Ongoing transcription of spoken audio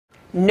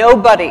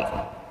Nobody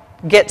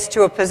gets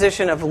to a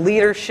position of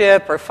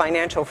leadership or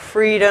financial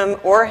freedom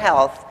or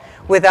health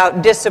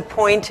without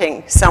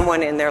disappointing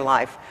someone in their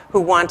life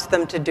who wants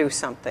them to do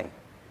something.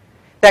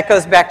 That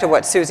goes back to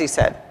what Susie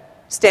said.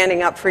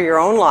 Standing up for your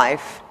own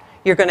life,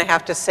 you're going to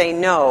have to say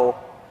no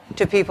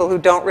to people who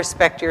don't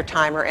respect your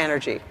time or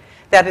energy.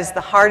 That is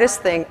the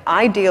hardest thing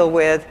I deal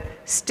with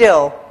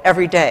still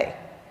every day.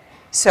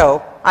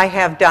 So I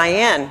have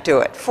Diane do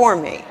it for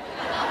me.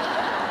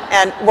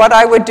 And what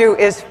I would do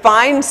is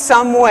find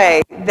some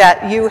way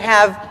that you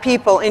have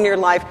people in your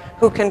life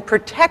who can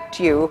protect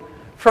you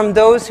from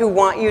those who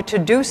want you to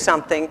do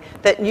something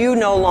that you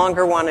no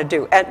longer want to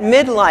do. At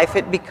midlife,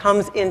 it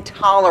becomes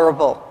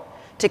intolerable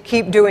to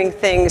keep doing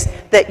things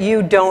that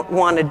you don't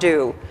want to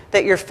do,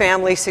 that your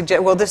family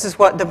suggests, well, this is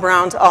what the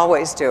Browns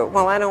always do.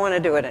 Well, I don't want to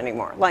do it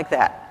anymore, like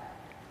that.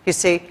 You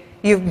see,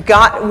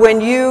 when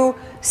you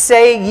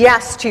say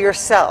yes to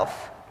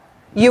yourself,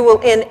 you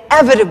will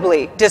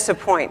inevitably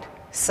disappoint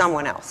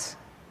someone else.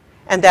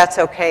 And that's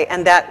okay,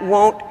 and that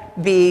won't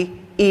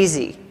be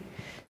easy.